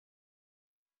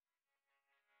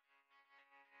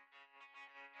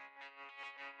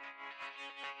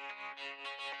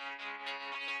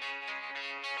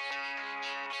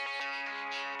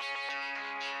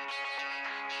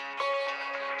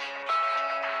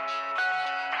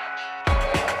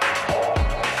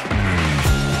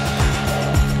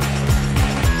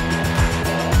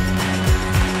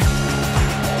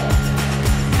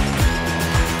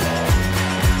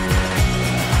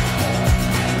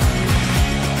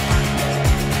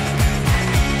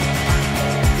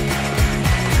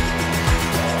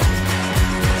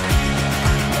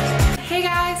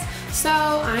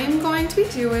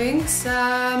doing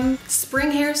some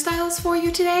spring hairstyles for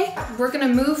you today. We're gonna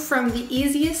move from the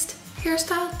easiest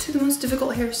hairstyle to the most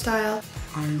difficult hairstyle.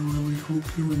 I really hope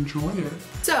you enjoy it.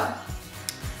 So,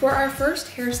 for our first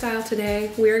hairstyle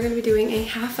today, we are gonna be doing a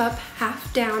half up,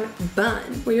 half down bun.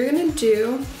 What you're gonna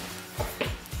do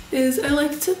is, I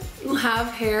like to have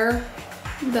hair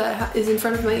that is in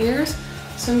front of my ears.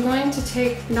 So I'm going to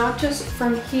take not just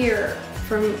from here,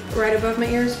 from right above my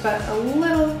ears, but a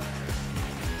little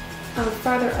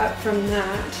farther up from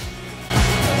that.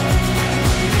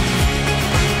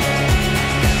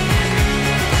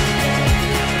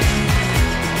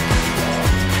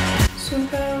 So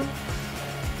about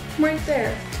right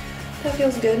there. That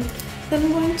feels good. Then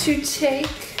I'm going to take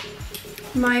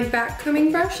my back combing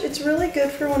brush. It's really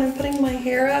good for when I'm putting my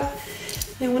hair up.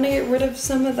 I want to get rid of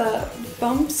some of the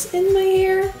bumps in my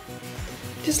hair.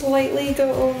 Just lightly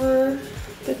go over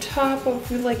the top of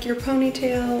like your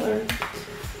ponytail or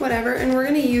whatever. And we're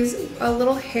going to use a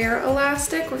little hair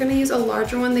elastic. We're going to use a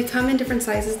larger one. They come in different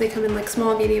sizes. They come in like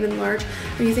small, medium, and large.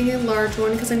 I'm using a large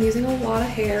one because I'm using a lot of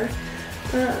hair.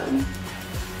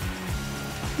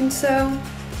 And so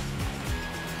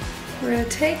we're going to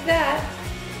take that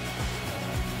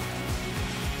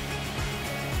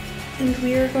and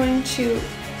we are going to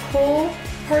pull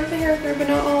part of the hair through, but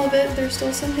not all of it. There's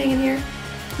still some hanging here.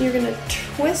 You're going to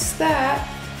twist that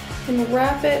and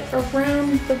wrap it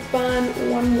around the bun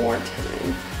one more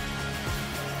time.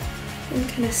 And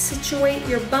kind of situate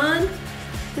your bun.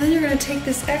 And then you're going to take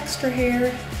this extra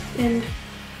hair and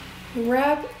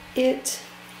wrap it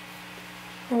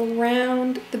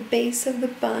around the base of the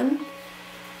bun.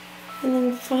 And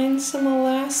then find some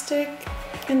elastic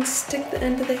and stick the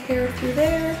end of the hair through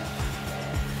there.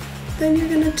 Then you're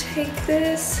gonna take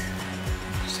this,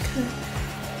 just kind of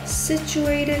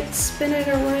situate it, spin it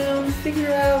around,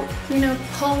 figure out,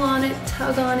 pull on it,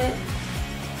 tug on it.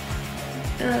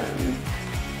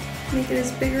 Make it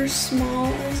as big or small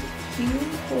as you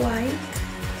like.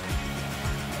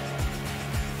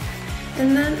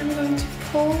 And then I'm going to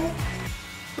pull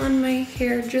on my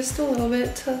hair just a little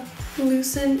bit to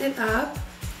loosen it up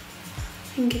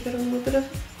and give it a little bit of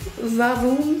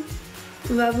vavoom.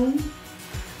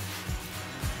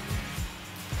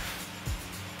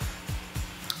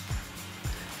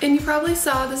 And you probably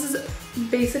saw, this is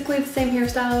basically the same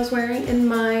hairstyle I was wearing in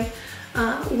my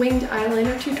winged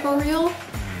eyeliner tutorial.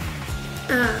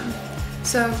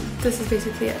 So this is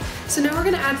basically it. So now we're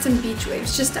gonna add some beach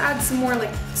waves, just to add some more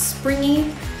like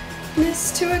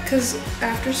springiness to it, because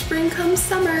after spring comes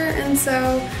summer, and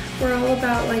so we're all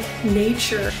about like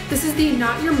nature. This is the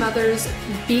Not Your Mother's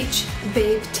Beach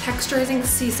Babe Texturizing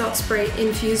Sea Salt Spray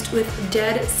infused with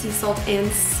dead sea salt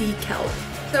and sea kelp.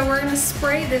 So we're gonna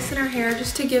spray this in our hair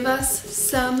just to give us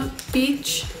some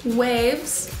beach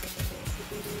waves.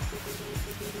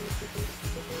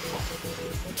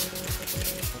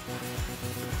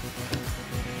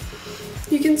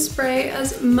 You can spray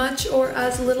as much or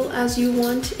as little as you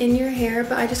want in your hair,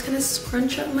 but I just kind of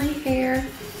scrunch up my hair,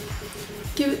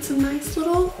 give it some nice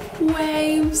little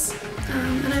waves.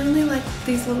 And I really like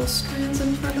these little strands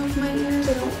in front of my ears.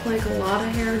 I don't like a lot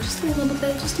of hair, just a little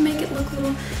bit, just to make it look a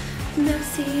little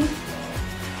messy.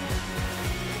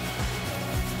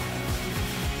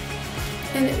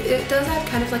 And it does have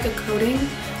kind of like a coating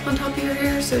on top of your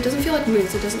hair, so it doesn't feel like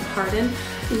mousse, it doesn't harden.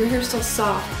 Your hair's still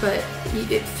soft, but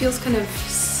it feels kind of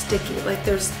sticky, like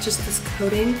there's just this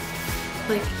coating,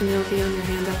 like, and it'll be on your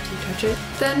hand after you touch it.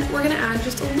 Then we're gonna add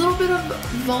just a little bit of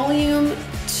volume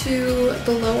to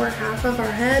the lower half of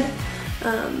our head,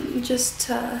 just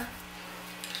to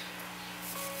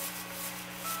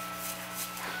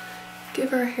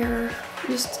give our hair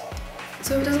just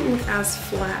so it doesn't look as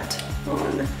flat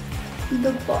on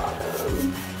the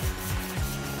bottom.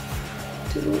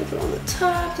 Do a little bit on the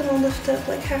top, then I'll lift up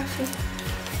like half of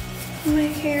my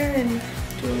hair and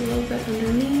do a little bit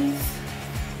underneath.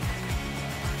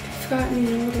 If you've got any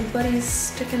little buddies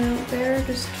sticking out there,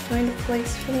 just find a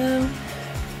place for them.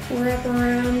 Wrap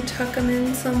around, tuck them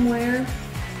in somewhere.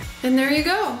 And there you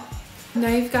go. Now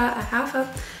you've got a half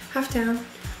up, half down,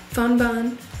 fun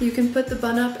bun. You can put the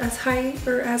bun up as high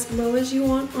or as low as you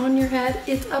want on your head.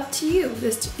 It's up to you.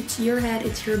 It's your head,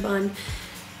 it's your bun.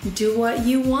 Do what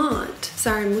you want.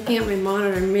 Sorry, I'm looking at my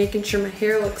monitor and making sure my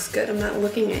hair looks good. I'm not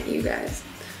looking at you guys.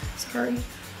 Sorry.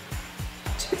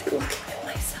 Just looking at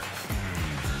myself.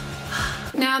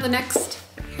 Now the next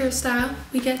hairstyle,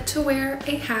 we get to wear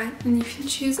a hat, and you can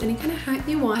choose any kind of hat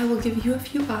you want. I will give you a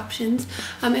few options.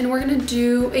 And we're gonna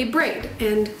do a braid,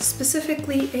 and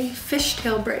specifically a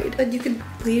fishtail braid. But you could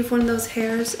leave one of those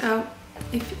hairs out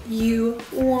if you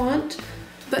want.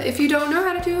 But if you don't know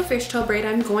how to do a fishtail braid,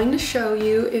 I'm going to show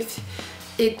you. If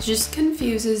it just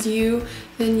confuses you,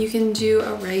 then you can do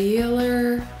a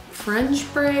regular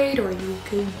French braid, or you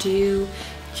could do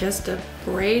just a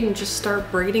braid and just start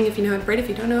braiding if you know how to braid. If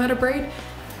you don't know how to braid,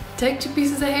 take 2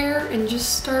 pieces of hair and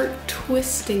just start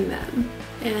twisting them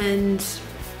and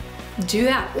do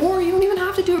that. Or you don't even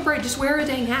have to do a braid, just wear a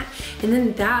dang hat. And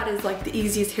then that is like the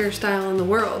easiest hairstyle in the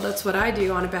world. That's what I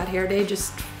do on a bad hair day.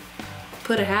 Just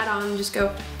put a hat on and just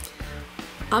go,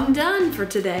 I'm done for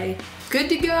today. Good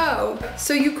to go.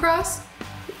 So you cross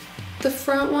the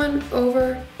front one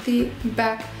over the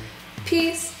back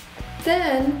piece.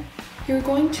 Then you're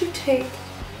going to take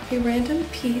a random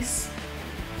piece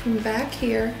from back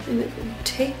here and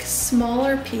take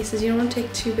smaller pieces. You don't want to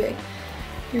take too big.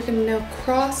 You're gonna now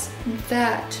cross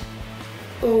that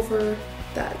over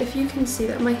that. If you can see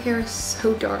that, my hair is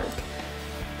so dark.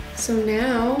 So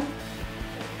now,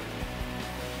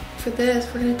 for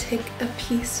this, we're gonna take a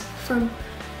piece from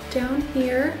down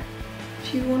here.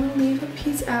 If you wanna leave a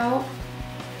piece out.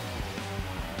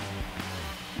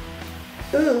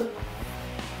 Ugh.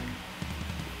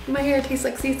 My hair tastes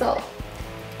like sea salt.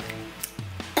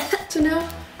 So now,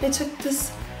 I took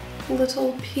this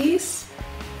little piece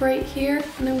right here,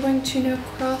 and I'm going to now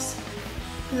cross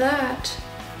that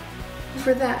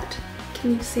over that.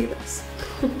 Can you see this?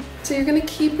 So you're gonna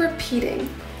keep repeating.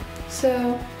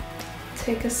 So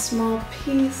take a small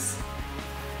piece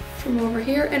from over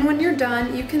here, and when you're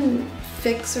done, you can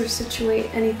fix or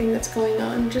situate anything that's going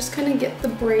on. Just kind of get the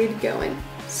braid going.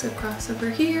 So cross over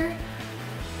here,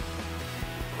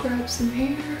 grab some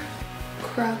hair,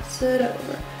 cross it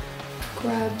over,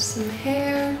 grab some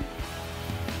hair,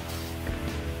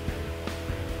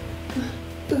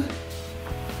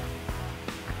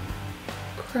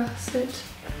 cross it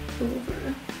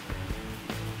over.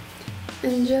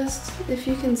 And just, if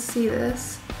you can see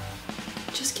this,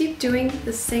 just keep doing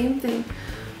the same thing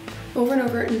over and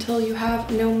over until you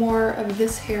have no more of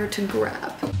this hair to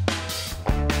grab.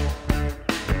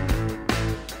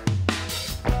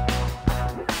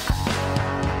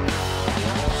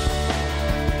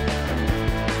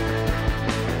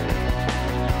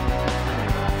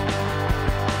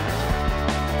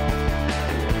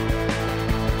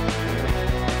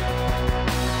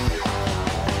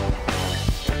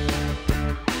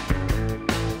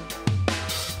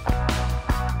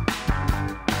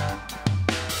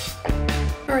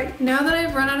 Alright, now that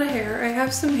I've run out of hair, I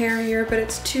have some hair here, but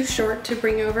it's too short to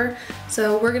bring over,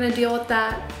 so we're gonna deal with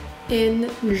that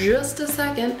in just a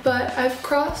second. But I've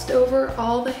crossed over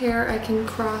all the hair I can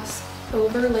cross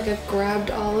over, like I've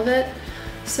grabbed all of it.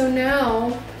 So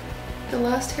now, the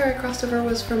last hair I crossed over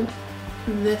was from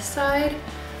this side,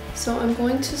 so I'm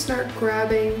going to start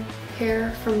grabbing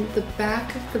hair from the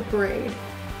back of the braid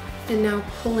and now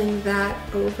pulling that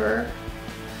over.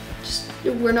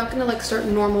 We're not gonna like start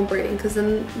normal braiding because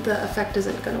then the effect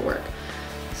isn't gonna work.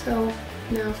 So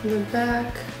now from the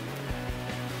back,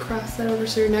 cross that over.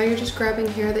 So now you're just grabbing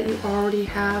hair that you already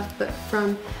have, but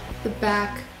from the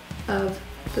back of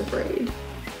the braid.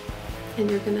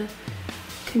 And you're gonna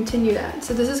continue that.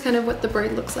 So this is kind of what the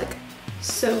braid looks like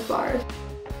so far.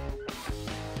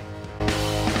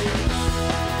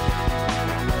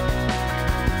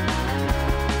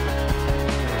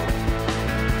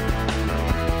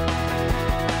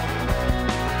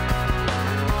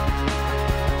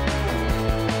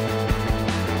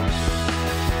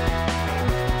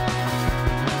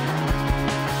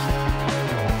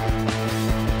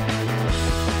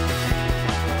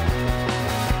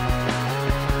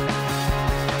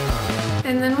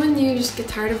 And then when you just get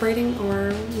tired of braiding,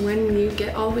 or when you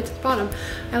get all the way to the bottom,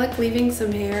 I like leaving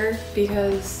some hair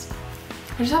because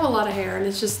I just have a lot of hair and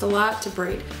it's just a lot to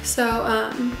braid. So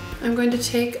I'm going to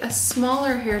take a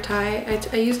smaller hair tie.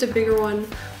 I used a bigger one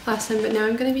last time, but now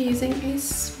I'm going to be using a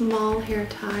small hair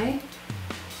tie.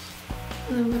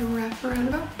 And I'm going to wrap around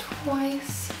about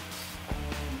twice.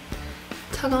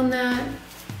 Tug on that.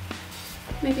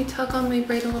 Maybe tug on my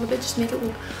braid a little bit, just make it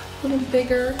look a little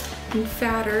bigger and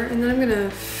fatter. And then I'm gonna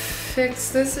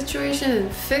fix this situation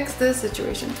and fix this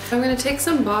situation. I'm gonna take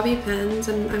some bobby pins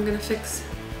and I'm gonna fix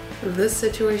this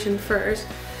situation first.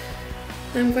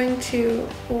 I'm going to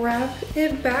wrap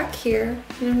it back here,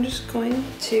 and I'm just going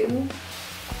to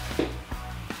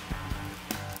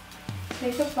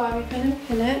take a bobby pin and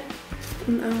pin it.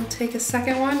 And I'll take a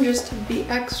second one just to be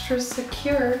extra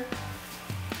secure.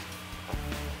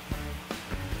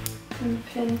 And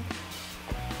pin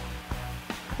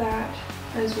that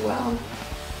as well.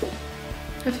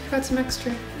 If you've got some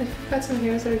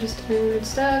hairs that are just doing weird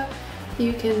stuff,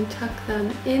 you can tuck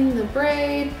them in the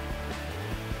braid,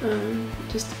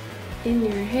 just in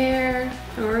your hair,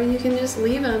 or you can just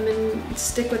leave them and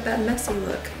stick with that messy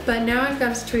look. But now I've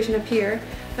got a situation up here.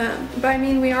 But I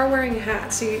mean, we are wearing a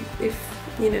hat, so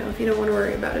if you don't want to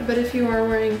worry about it. But if you are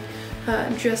wearing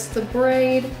just the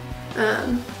braid,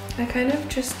 I kind of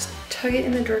just tug it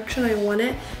in the direction I want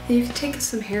it, and you can take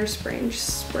some hairspray and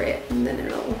just spray it, and then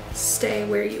it'll stay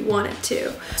where you want it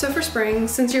to. So for spring,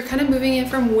 since you're kind of moving it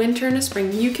from winter into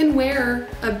spring, you can wear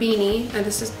a beanie, and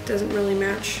this just doesn't really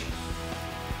match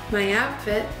my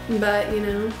outfit, but you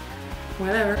know,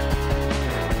 whatever.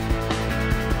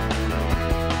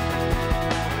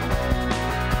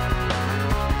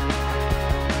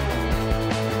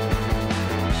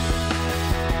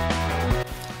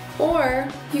 Or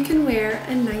you can wear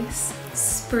a nice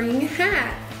spring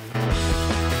hat.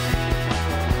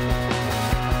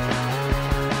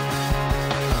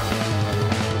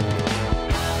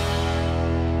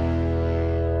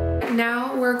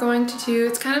 Now we're going to do,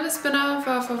 it's kind of a spin-off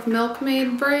off of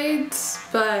Milkmaid braids,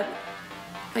 but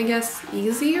I guess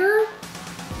easier?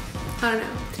 I don't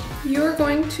know. You're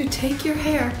going to take your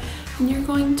hair and you're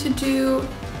going to do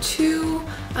two,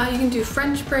 you can do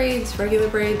French braids, regular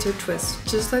braids, or twists,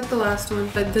 just like the last one,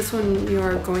 but this one you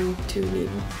are going to need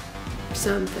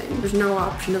something. There's no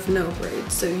option of no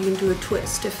braids, so you can do a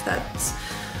twist if that's,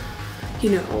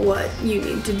 you know, what you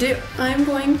need to do. I'm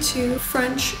going to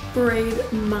French braid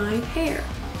my hair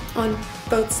on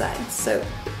both sides, so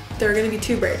there are going to be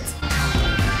two braids.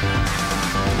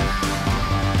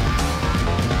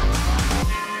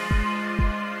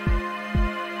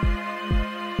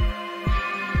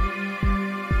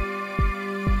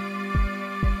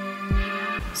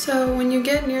 So when you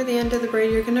get near the end of the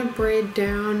braid, you're gonna braid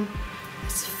down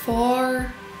as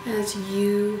far as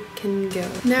you can go.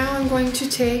 Now I'm going to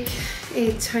take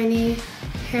a tiny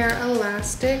hair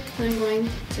elastic. I'm going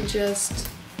to just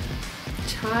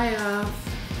tie off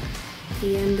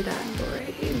the end of that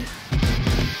braid.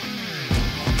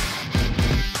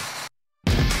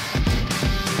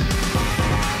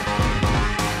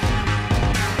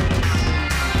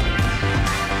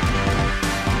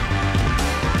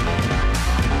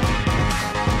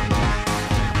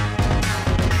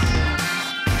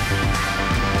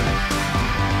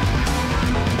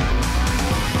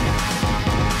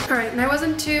 Alright, and I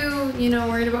wasn't too, you know,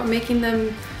 worried about making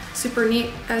them super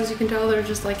neat. As you can tell, they're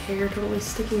just like hair totally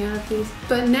sticking out of these.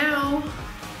 But now,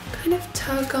 kind of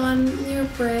tug on your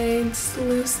braids,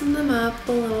 loosen them up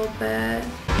a little bit.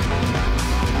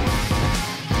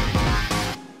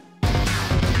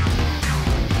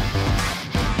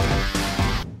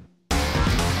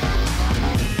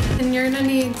 And you're gonna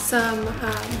need some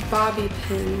bobby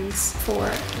pins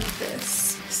for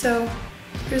this. So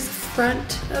here's the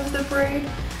front of the braid,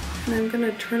 and I'm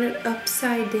gonna turn it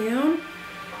upside down,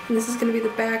 and this is gonna be the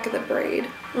back of the braid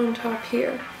on top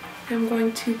here. I'm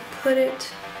going to put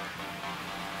it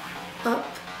up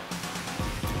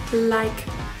like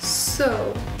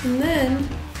so, and then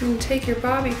you're gonna take your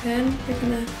bobby pin, you're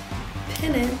gonna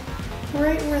pin it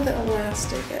right where the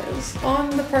elastic is,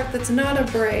 on the part that's not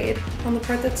a braid, on the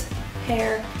part that's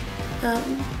hair,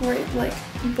 right like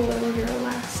below your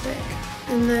elastic.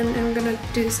 And then I'm gonna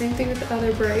do the same thing with the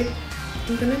other braid.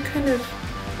 I'm gonna kind of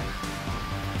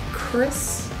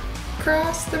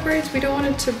crisscross the braids. We don't want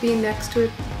it to be next to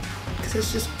it because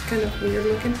it's just kind of weird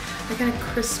looking. I kind of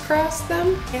crisscross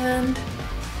them, and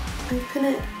I pin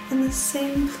it in the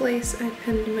same place I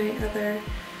pinned my other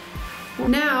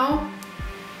one. Now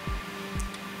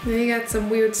you got some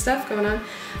weird stuff going on.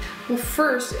 Well,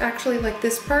 first, actually, like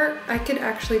this part, I could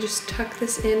actually just tuck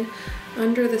this in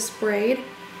under this braid.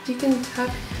 You can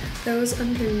tuck those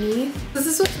underneath. This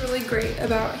is what's really great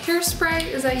about hairspray,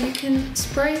 is that you can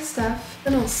spray stuff,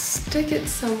 then I'll stick it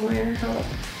somewhere. I'll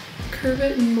curve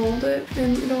it and mold it,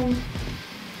 and it'll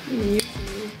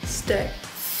usually stick.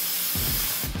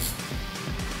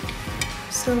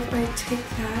 So if I take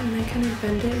that and I kind of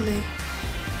bend it and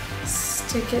I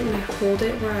stick it and I hold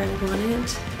it where I want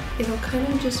it, it'll kind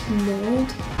of just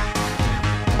mold.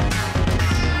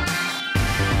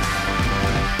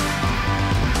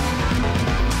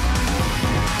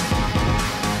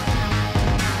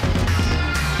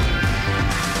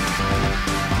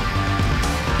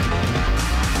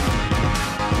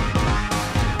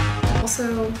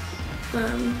 Also,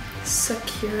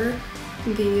 secure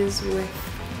these with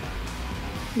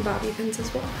bobby pins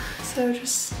as well. So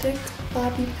just stick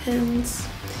bobby pins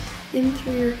in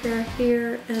through your hair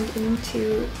here and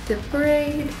into the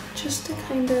braid, just to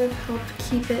kind of help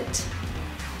keep it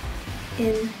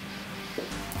in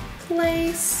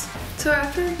place. So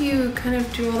after you kind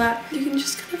of do all that, you can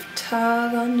just kind of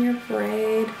tug on your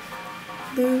braid,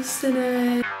 loosen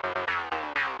it.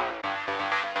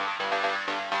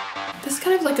 This is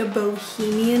kind of like a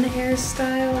bohemian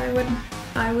hairstyle,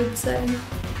 I would say.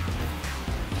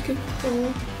 you could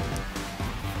pull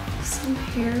some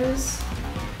hairs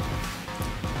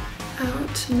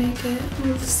out to make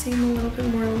it seem a little bit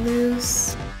more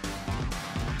loose.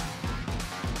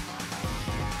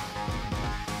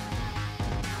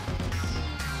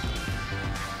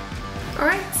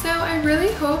 Alright, so I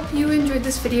really hope you enjoyed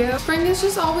this video. Spring is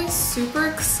just always super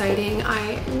exciting.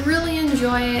 I really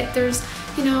enjoy it. There's,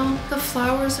 you know, the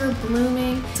flowers are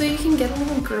blooming, so you can get a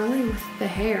little girly with the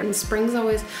hair. And spring's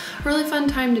always a really fun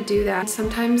time to do that.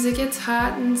 Sometimes it gets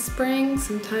hot in spring,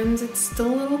 sometimes it's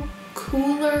still a little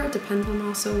cooler. It depends on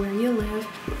also where you live.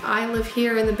 I live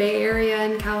here in the Bay Area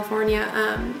in California.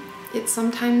 It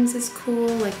sometimes is cool,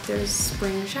 like there's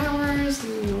spring showers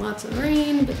and lots of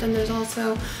rain, but then there's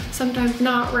also sometimes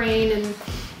not rain and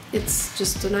it's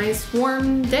just a nice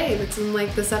warm day that's in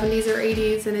like the 70s or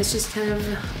 80s and it's just kind of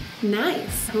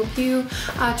nice. I hope you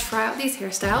try out these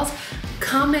hairstyles.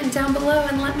 Comment down below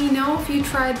and let me know if you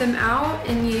tried them out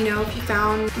and you know if you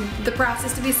found the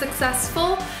process to be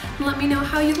successful, and let me know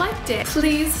how you liked it.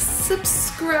 Please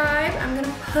subscribe. I'm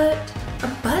gonna put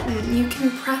a button you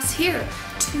can press here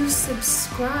to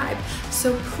subscribe.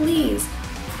 So please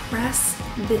press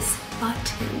this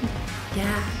button.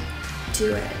 Yeah,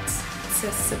 do it. It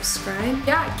says subscribe.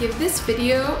 Yeah, give this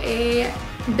video a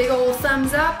big old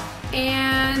thumbs up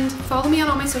and follow me on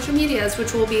all my social medias,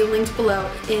 which will be linked below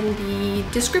in the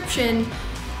description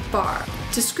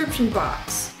box.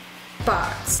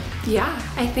 Yeah,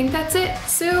 I think that's it.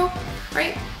 So,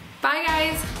 right, bye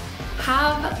guys.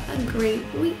 Have a great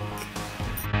week.